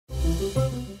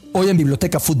Hoy en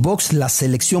Biblioteca Footbox, la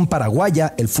selección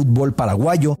paraguaya, el fútbol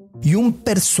paraguayo y un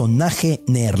personaje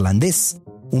neerlandés,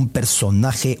 un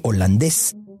personaje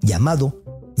holandés llamado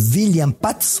William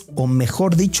Paats, o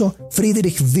mejor dicho,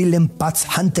 Friedrich Willem Paats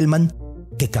Hantelmann,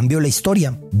 que cambió la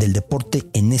historia del deporte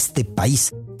en este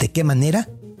país. ¿De qué manera?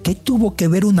 ¿Qué tuvo que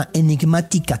ver una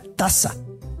enigmática taza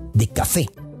de café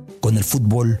con el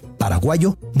fútbol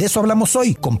paraguayo? De eso hablamos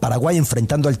hoy, con Paraguay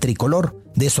enfrentando al tricolor.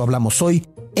 De eso hablamos hoy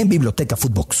en Biblioteca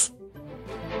Footbox.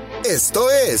 Esto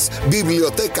es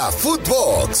Biblioteca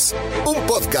Footbox, un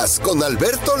podcast con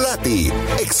Alberto Lati,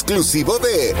 exclusivo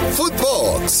de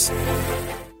Footbox.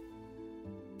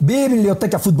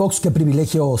 Biblioteca Footbox, qué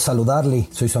privilegio saludarle.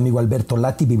 Soy su amigo Alberto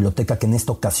Lati, biblioteca que en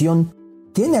esta ocasión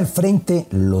tiene al frente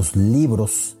los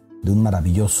libros de un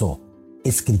maravilloso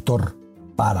escritor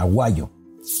paraguayo,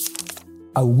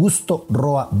 Augusto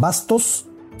Roa Bastos,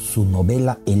 su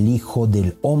novela El Hijo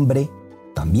del Hombre,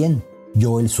 también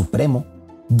Yo el Supremo,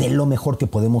 de lo mejor que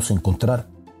podemos encontrar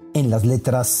en las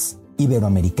letras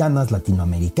iberoamericanas,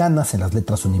 latinoamericanas, en las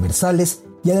letras universales,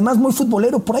 y además muy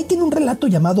futbolero. Por ahí tiene un relato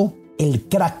llamado El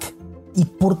Crack. ¿Y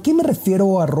por qué me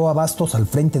refiero a Roa Bastos al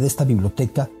frente de esta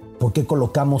biblioteca? ¿Por qué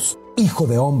colocamos Hijo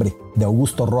de Hombre de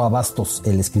Augusto Roa Bastos,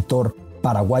 el escritor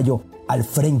paraguayo, al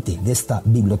frente de esta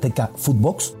biblioteca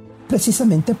Footbox?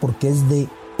 Precisamente porque es de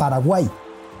Paraguay,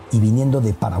 y viniendo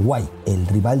de Paraguay, el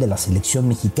rival de la selección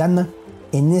mexicana,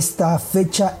 en esta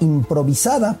fecha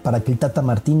improvisada para que el Tata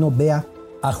Martino vea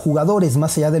a jugadores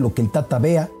más allá de lo que el Tata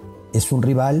vea. Es un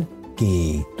rival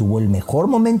que tuvo el mejor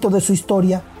momento de su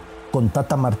historia con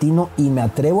Tata Martino, y me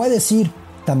atrevo a decir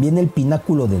también el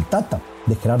pináculo del Tata,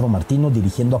 de Gerardo Martino,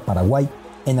 dirigiendo a Paraguay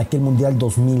en aquel Mundial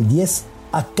 2010,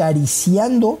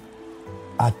 acariciando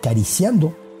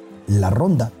la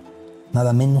ronda,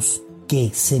 nada menos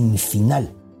que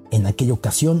semifinal. En aquella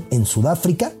ocasión, en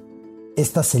Sudáfrica,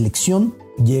 esta selección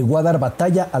llegó a dar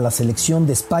batalla a la selección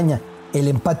de España. El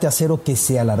empate a 0 que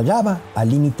se alargaba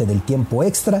al límite del tiempo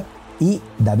extra, y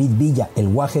David Villa, el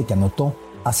guaje, que anotó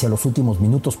hacia los últimos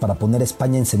minutos para poner a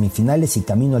España en semifinales y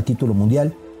camino al título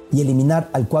mundial y eliminar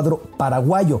al cuadro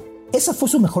paraguayo. Esa fue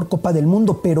su mejor Copa del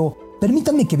Mundo, pero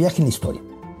permítanme que viaje en la historia.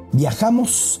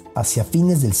 Viajamos hacia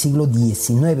fines del siglo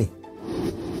XIX.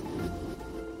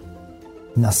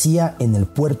 Nacía en el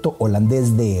puerto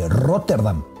holandés de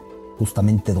Rotterdam,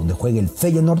 justamente donde juega el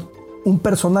Feyenoord, un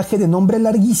personaje de nombre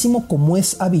larguísimo, como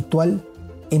es habitual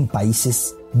en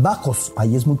Países Bajos.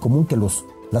 Ahí es muy común que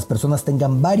las personas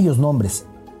tengan varios nombres.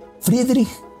 Friedrich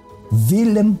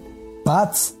Willem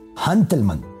Paats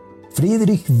Hantelmann.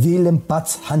 Friedrich Willem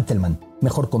Paats Hantelmann,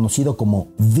 mejor conocido como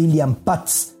William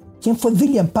Paats. ¿Quién fue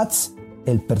William Paats?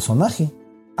 El personaje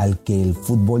al que el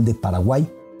fútbol de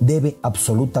Paraguay debe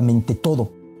absolutamente todo.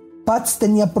 Paats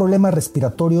tenía problemas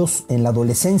respiratorios en la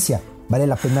adolescencia. Vale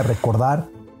la pena recordar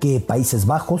que Países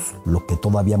Bajos, lo que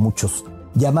todavía muchos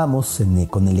llamamos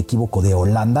con el equívoco de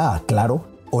Holanda, aclaro,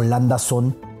 Holanda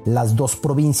son las dos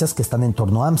provincias que están en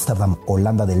torno a Ámsterdam,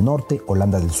 Holanda del Norte,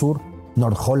 Holanda del Sur,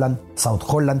 North-Holland,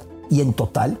 South-Holland, y en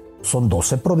total son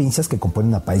 12 provincias que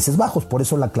componen a Países Bajos, por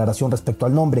eso la aclaración respecto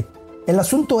al nombre. El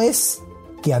asunto es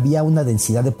que había una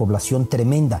densidad de población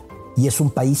tremenda, y es un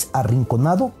país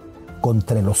arrinconado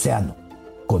contra el océano.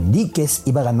 Con diques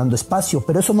iba ganando espacio,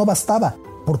 pero eso no bastaba,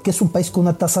 porque es un país con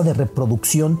una tasa de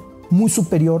reproducción muy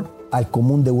superior al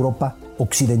común de Europa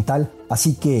occidental,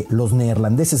 así que los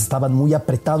neerlandeses estaban muy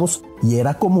apretados y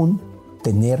era común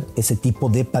tener ese tipo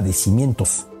de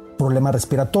padecimientos, problemas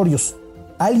respiratorios.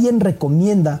 Alguien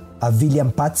recomienda a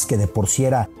William Paats, que de por sí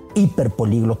era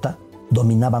hiperpolíglota,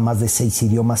 dominaba más de 6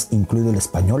 idiomas, incluido el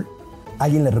español.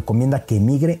 Alguien le recomienda que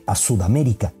emigre a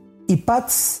Sudamérica, y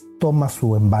Paats toma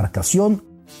su embarcación,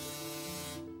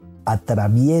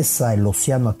 atraviesa el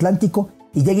océano Atlántico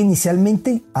y llega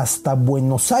inicialmente hasta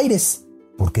Buenos Aires,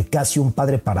 porque casi un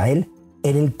padre para él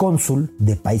era el cónsul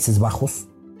de Países Bajos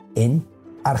en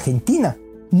Argentina.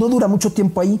 No dura mucho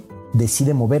tiempo ahí,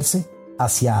 decide moverse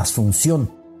hacia Asunción,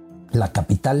 la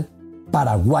capital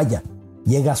paraguaya.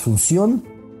 Llega a Asunción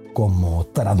como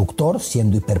traductor,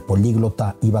 siendo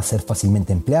hiperpolíglota iba a ser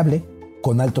fácilmente empleable,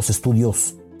 con altos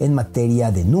estudios en materia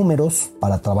de números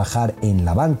para trabajar en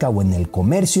la banca o en el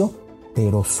comercio,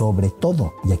 pero sobre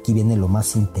todo, y aquí viene lo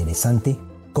más interesante,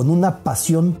 con una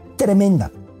pasión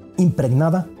tremenda,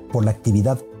 impregnada por la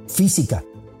actividad física.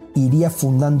 Iría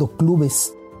fundando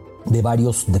clubes de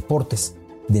varios deportes,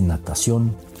 de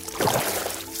natación,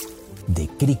 de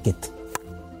cricket,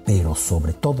 pero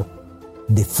sobre todo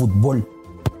de fútbol.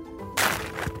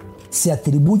 Se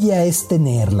atribuye a este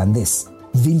neerlandés,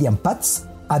 William Paats,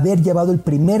 haber llevado el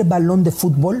primer balón de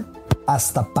fútbol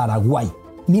hasta Paraguay.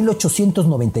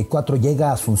 1894 llega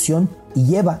a Asunción y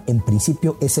lleva en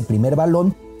principio ese primer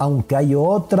balón, aunque hay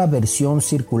otra versión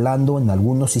circulando en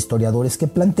algunos historiadores que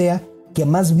plantea que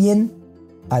más bien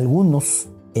algunos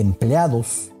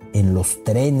empleados en los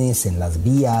trenes, en las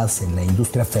vías, en la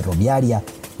industria ferroviaria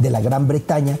de la Gran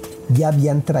Bretaña ya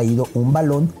habían traído un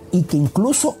balón y que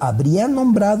incluso habrían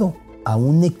nombrado a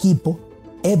un equipo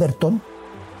Everton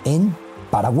en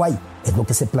Paraguay. Es lo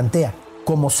que se plantea.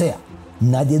 Como sea,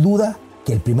 nadie duda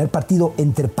que el primer partido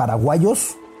entre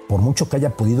paraguayos, por mucho que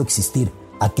haya podido existir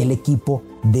aquel equipo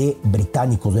de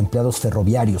británicos, de empleados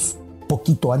ferroviarios,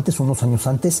 poquito antes, unos años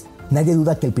antes, nadie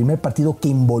duda que el primer partido que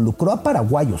involucró a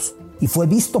paraguayos y fue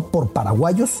visto por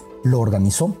paraguayos lo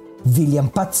organizó William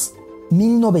Paats,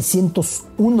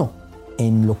 1901,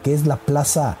 en lo que es la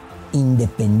Plaza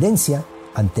Independencia,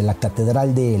 ante la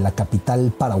catedral de la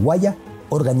capital paraguaya.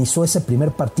 Organizó ese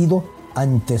primer partido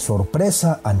ante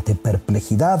sorpresa, ante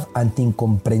perplejidad, ante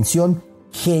incomprensión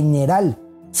general.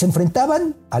 Se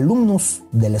enfrentaban alumnos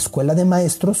de la escuela de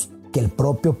maestros que el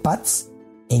propio Paats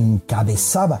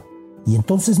encabezaba. Y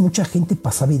entonces mucha gente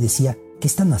pasaba y decía, ¿qué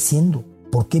están haciendo?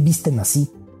 ¿Por qué visten así?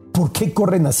 ¿Por qué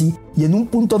corren así? Y en un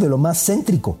punto de lo más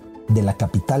céntrico de la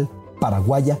capital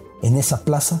paraguaya, en esa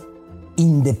plaza,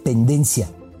 Independencia.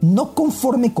 No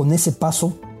conforme con ese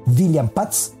paso, William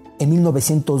Paats en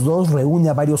 1902 reúne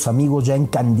a varios amigos ya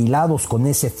encandilados con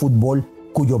ese fútbol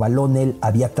cuyo balón él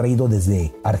había traído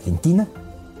desde Argentina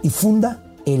y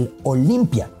funda el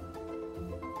Olimpia,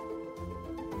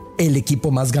 el equipo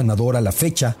más ganador a la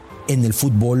fecha en el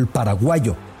fútbol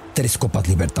paraguayo. 3 Copas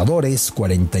Libertadores,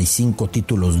 45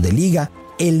 títulos de liga,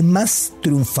 el más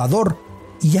triunfador.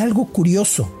 Y algo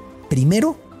curioso,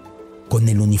 primero con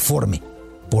el uniforme,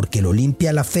 porque el Olimpia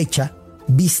a la fecha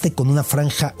viste con una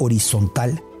franja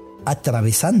horizontal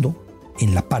atravesando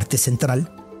en la parte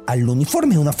central al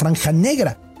uniforme, una franja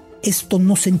negra. Esto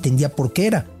no se entendía por qué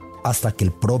era, hasta que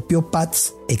el propio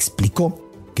Paats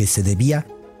explicó que se debía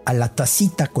a la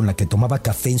tacita con la que tomaba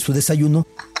café en su desayuno,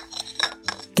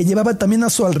 que llevaba también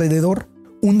a su alrededor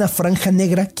una franja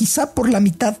negra, quizá por la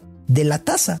mitad de la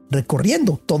taza,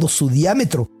 recorriendo todo su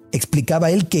diámetro. Explicaba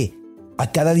él que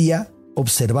a cada día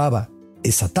observaba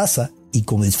esa taza y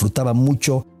como disfrutaba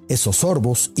mucho esos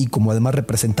sorbos y como además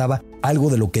representaba algo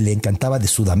de lo que le encantaba de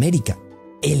Sudamérica,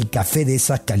 el café de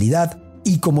esa calidad,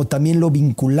 y como también lo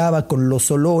vinculaba con los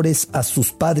olores a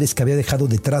sus padres que había dejado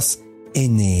detrás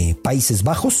en Países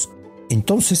Bajos,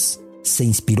 entonces se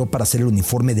inspiró para hacer el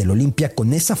uniforme del Olimpia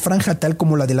con esa franja tal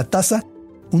como la de la taza,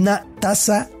 una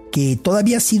taza que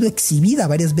todavía ha sido exhibida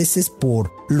varias veces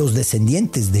por los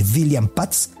descendientes de William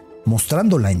Paats,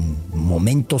 mostrándola en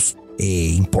momentos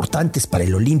importantes para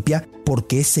el Olimpia,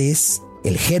 porque ese es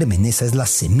el germen, esa es la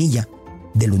semilla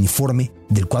del uniforme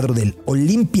del cuadro del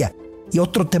Olimpia. Y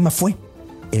otro tema fue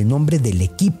el nombre del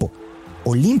equipo,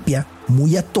 Olimpia,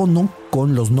 muy a tono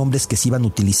con los nombres que se iban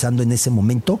utilizando en ese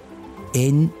momento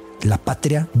en la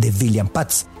patria de William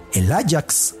Paats. El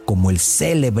Ajax como el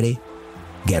célebre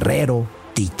guerrero,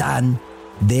 titán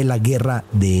de la guerra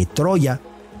de Troya,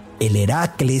 el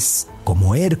Heracles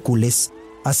como Hércules.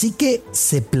 Así que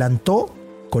se plantó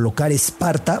colocar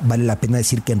Esparta, vale la pena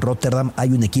decir que en Rotterdam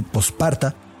hay un equipo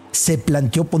Esparta. Se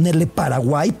planteó ponerle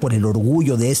Paraguay por el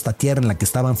orgullo de esta tierra en la que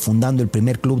estaban fundando el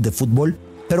primer club de fútbol,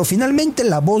 pero finalmente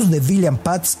la voz de William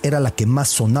Paats era la que más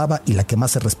sonaba y la que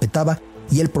más se respetaba,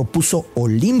 y él propuso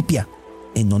Olimpia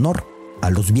en honor a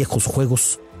los viejos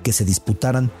juegos que se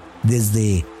disputaran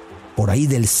desde por ahí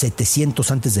del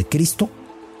 700 a.C.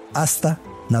 hasta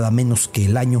nada menos que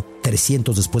el año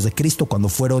 300 después de Cristo, cuando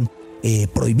fueron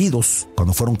prohibidos,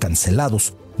 cuando fueron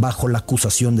cancelados bajo la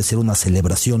acusación de ser una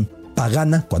celebración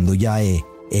pagana, cuando ya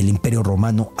el Imperio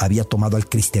Romano había tomado al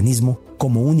cristianismo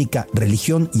como única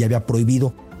religión y había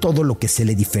prohibido todo lo que se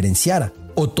le diferenciara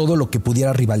o todo lo que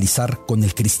pudiera rivalizar con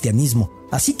el cristianismo.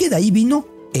 Así que de ahí vino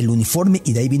el uniforme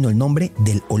y de ahí vino el nombre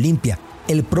del Olimpia.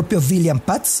 El propio William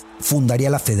Paats fundaría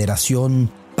la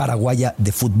Federación Paraguaya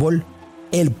de Fútbol.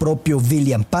 El propio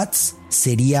William Paats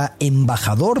sería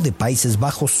embajador de Países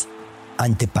Bajos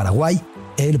ante Paraguay.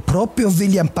 El propio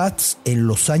William Paats en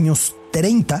los años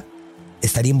 30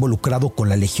 estaría involucrado con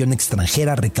la Legión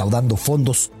extranjera recaudando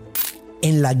fondos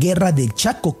en la guerra del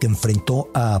Chaco, que enfrentó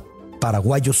a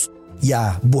paraguayos y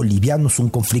a bolivianos, un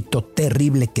conflicto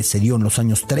terrible que se dio en los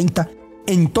años 30.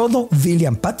 En todo,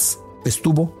 William Paats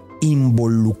estuvo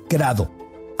involucrado.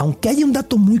 Aunque hay un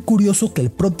dato muy curioso que el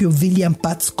propio William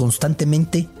Paats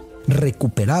constantemente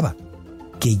recuperaba,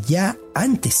 que ya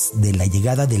antes de la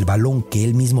llegada del balón que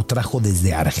él mismo trajo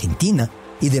desde Argentina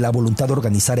y de la voluntad de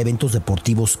organizar eventos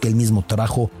deportivos que él mismo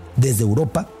trajo desde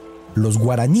Europa, los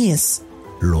guaraníes,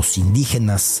 los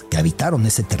indígenas que habitaron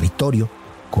ese territorio,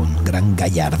 con gran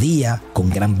gallardía, con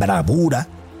gran bravura,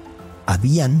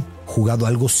 habían jugado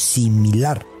algo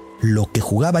similar. Lo que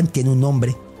jugaban tiene un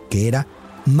nombre que era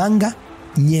Manga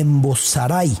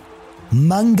Ñembozaray.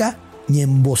 Manga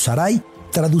Ñembozaray,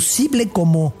 traducible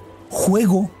como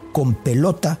juego con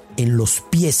pelota en los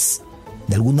pies.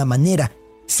 De alguna manera,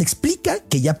 se explica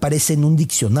que ya aparece en un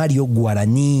diccionario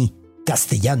guaraní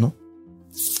castellano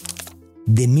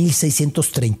de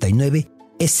 1639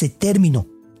 ese término.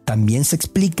 También se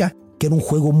explica que era un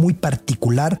juego muy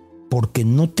particular porque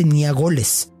no tenía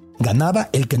goles. Ganaba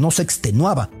el que no se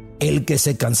extenuaba. El que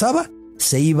se cansaba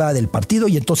se iba del partido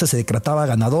y entonces se decretaba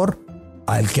ganador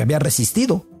al que había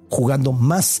resistido, jugando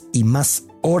más y más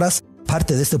horas.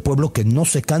 Parte de este pueblo que no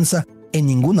se cansa en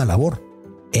ninguna labor,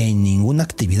 en ninguna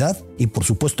actividad y por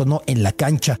supuesto no en la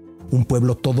cancha. Un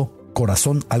pueblo todo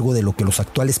corazón, algo de lo que los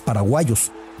actuales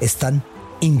paraguayos están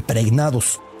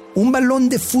impregnados. Un balón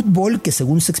de fútbol que,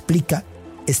 según se explica,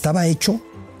 estaba hecho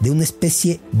de una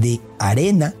especie de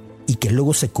arena y que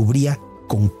luego se cubría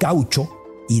con caucho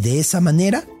y de esa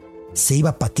manera se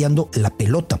iba pateando la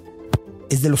pelota.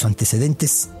 Es de los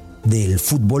antecedentes del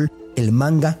fútbol, el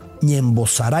Manga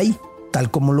Ñembozaray,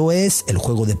 tal como lo es el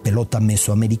juego de pelota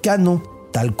mesoamericano,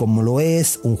 tal como lo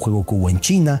es un juego que hubo en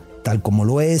China, tal como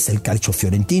lo es el calcio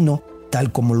fiorentino,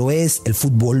 tal como lo es el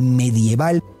fútbol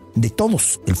medieval. De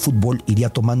todos, el fútbol iría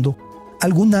tomando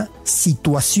alguna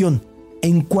situación.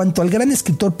 En cuanto al gran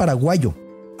escritor paraguayo,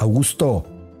 Augusto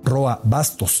Roa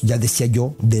Bastos, ya decía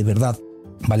yo, de verdad,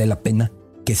 vale la pena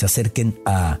que se acerquen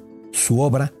a su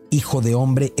obra. Hijo de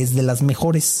hombre es de las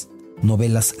mejores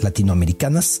novelas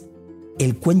latinoamericanas.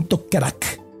 El cuento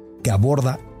Crack, que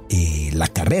aborda la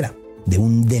carrera de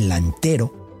un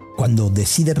delantero cuando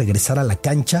decide regresar a la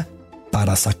cancha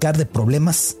para sacar de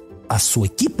problemas a su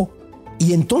equipo.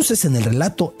 Y entonces en el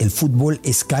relato el fútbol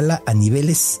escala a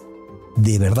niveles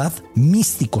de verdad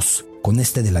místicos con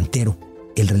este delantero.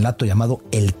 El relato llamado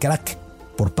El Crack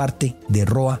por parte de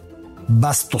Roa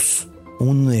Bastos,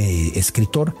 un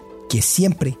escritor que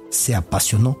siempre se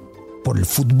apasionó por el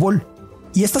fútbol.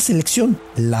 Y esta selección,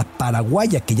 la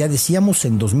paraguaya, que ya decíamos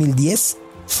en 2010,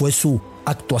 fue su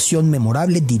actuación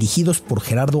memorable, dirigidos por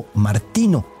Gerardo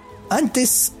Martino.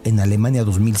 Antes, en Alemania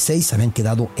 2006, habían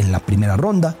quedado en la primera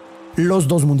ronda. Los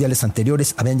dos mundiales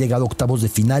anteriores habían llegado a octavos de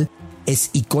final. Es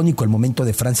icónico el momento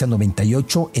de Francia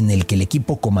 98, en el que el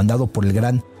equipo comandado por el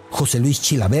gran José Luis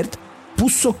Chilavert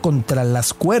puso contra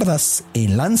las cuerdas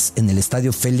en Lens, en el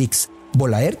estadio Félix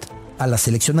Bollaert, a la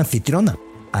selección anfitriona,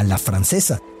 a la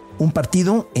francesa. Un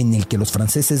partido en el que los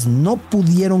franceses no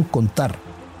pudieron contar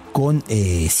con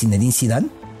Zinedine Zidane,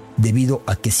 debido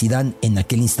a que Zidane en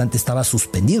aquel instante estaba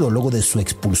suspendido luego de su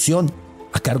expulsión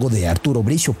a cargo de Arturo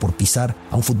Bricio por pisar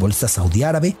a un futbolista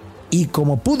saudiárabe, y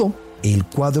como pudo, el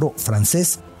cuadro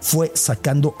francés fue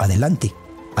sacando adelante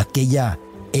aquella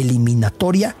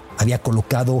eliminatoria. Había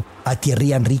colocado a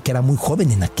Thierry Henry, que era muy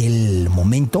joven en aquel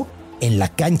momento, en la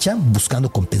cancha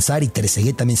buscando compensar, y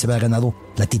Trezeguet también se había ganado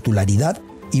la titularidad,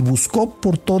 y buscó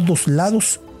por todos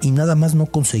lados y nada más no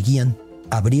conseguían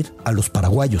abrir a los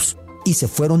paraguayos, y se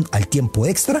fueron al tiempo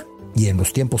extra. Y en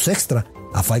los tiempos extra,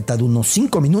 a falta de unos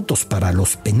 5 minutos para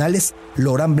los penales,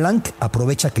 Laurent Blanc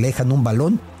aprovecha que le dejan un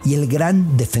balón y el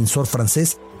gran defensor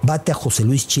francés bate a José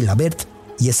Luis Chilavert,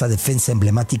 y esa defensa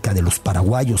emblemática de los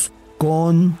paraguayos,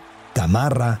 con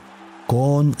Gamarra,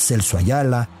 con Celso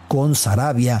Ayala, con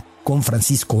Sarabia, con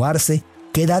Francisco Arce,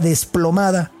 queda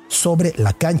desplomada sobre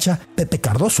la cancha. Pepe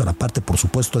Cardoso era parte, por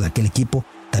supuesto, de aquel equipo.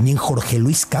 También Jorge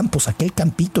Luis Campos, aquel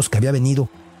Campitos que había venido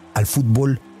al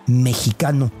fútbol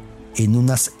mexicano en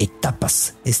unas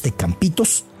etapas. Este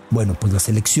Campitos, bueno, pues la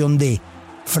selección de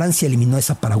Francia eliminó a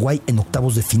esa Paraguay en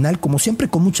octavos de final, como siempre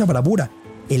con mucha bravura,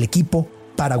 el equipo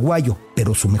paraguayo,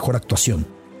 pero su mejor actuación,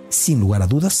 sin lugar a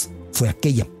dudas, fue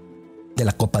aquella de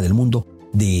la Copa del Mundo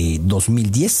de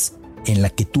 2010, en la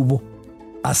que tuvo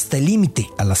hasta el límite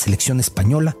a la selección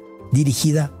española,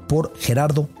 dirigida por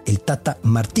Gerardo el Tata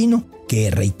Martino, que,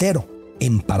 reitero,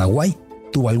 en Paraguay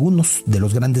tuvo algunos de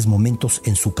los grandes momentos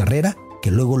en su carrera,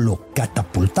 que luego lo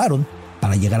catapultaron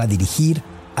para llegar a dirigir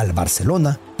al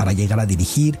Barcelona, para llegar a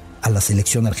dirigir a la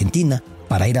selección argentina,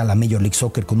 para ir a la Major League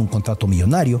Soccer con un contrato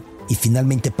millonario, y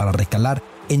finalmente para recalar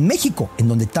en México, en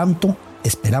donde tanto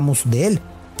esperamos de él,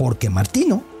 porque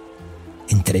Martino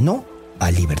entrenó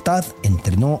a Libertad,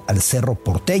 entrenó al Cerro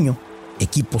Porteño,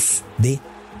 equipos de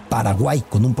Paraguay,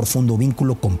 con un profundo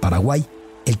vínculo con Paraguay,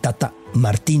 el Tata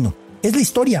Martino. Es la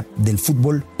historia del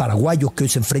fútbol paraguayo que hoy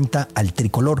se enfrenta al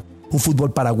tricolor, un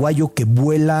fútbol paraguayo que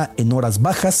vuela en horas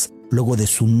bajas, luego de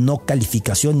su no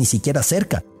calificación ni siquiera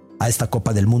cerca a esta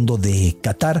Copa del Mundo de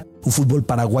Qatar, un fútbol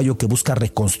paraguayo que busca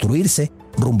reconstruirse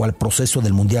rumbo al proceso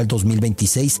del Mundial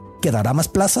 2026, que dará más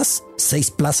plazas, 6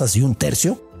 plazas y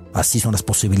 1/3, así son las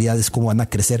posibilidades como van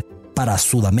a crecer para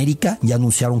Sudamérica. Ya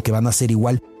anunciaron que van a ser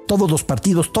igual todos los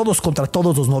partidos, todos contra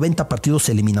todos, los 90 partidos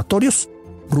eliminatorios,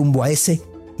 rumbo a ese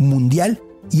Mundial,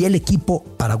 y el equipo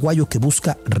paraguayo que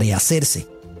busca rehacerse,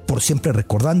 por siempre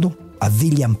recordando a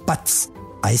William Paats,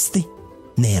 a este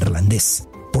neerlandés,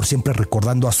 por siempre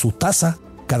recordando a su taza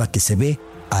cada que se ve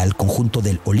al conjunto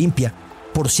del Olimpia,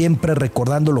 por siempre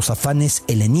recordando los afanes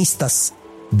helenistas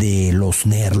de los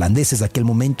neerlandeses de aquel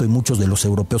momento y muchos de los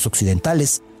europeos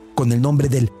occidentales, con el nombre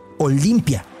del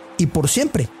Olimpia, y por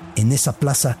siempre en esa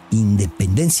Plaza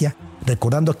Independencia,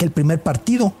 recordando aquel primer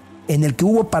partido en el que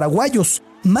hubo paraguayos,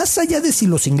 más allá de si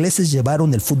los ingleses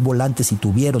llevaron el fútbol antes y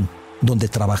tuvieron donde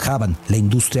trabajaban la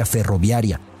industria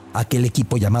ferroviaria, aquel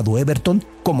equipo llamado Everton,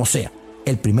 como sea.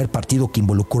 El primer partido que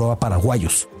involucró a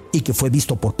paraguayos y que fue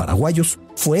visto por paraguayos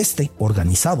fue este,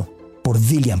 organizado por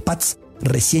William Paats,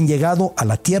 recién llegado a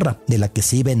la tierra de la que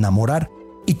se iba a enamorar,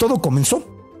 y todo comenzó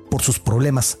por sus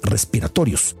problemas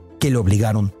respiratorios que le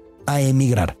obligaron a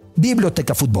emigrar.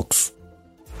 Biblioteca Footbox.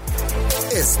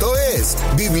 Esto es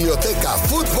Biblioteca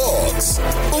Footbox,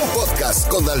 un podcast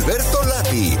con Alberto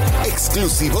Lati,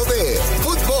 exclusivo de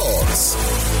Footbox.